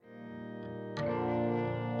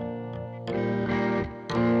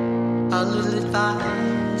got a little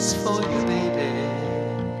advice for you,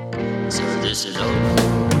 baby. So this is all.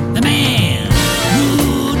 The man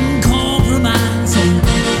wouldn't compromise and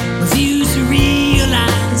refused to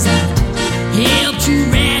realize that helped you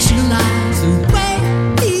rationalize the way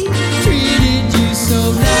he treated you. So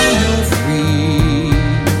now you're free,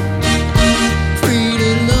 free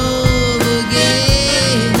to love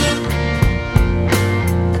again.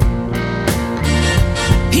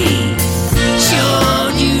 He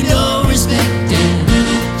showed you no respect and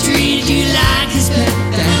treated you like his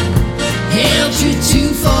pet and helped you to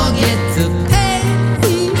forget the pain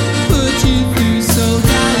he put you through. So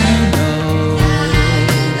now you know.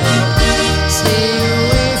 Stay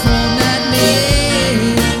away from that man,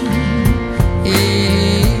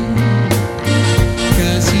 yeah.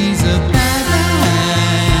 'Cause he's a bad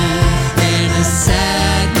man and a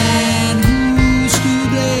sad man who's to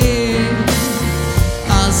blame.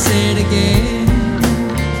 I'll say it again.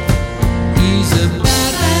 He's a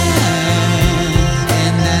bad man,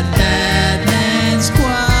 and that bad man's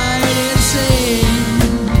quite insane.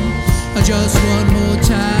 Just one more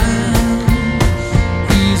time.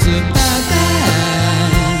 He's a bad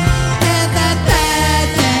man, and that bad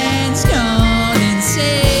man's gone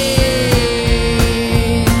insane.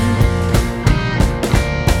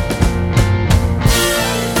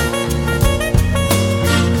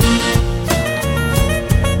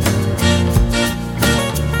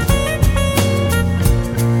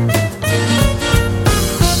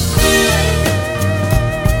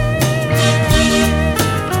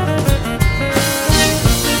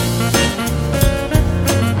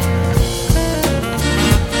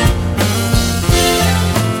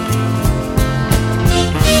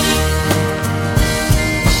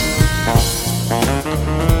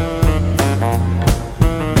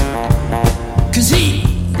 Cause he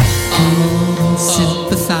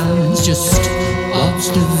sympathize, just wants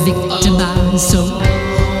to victimize. So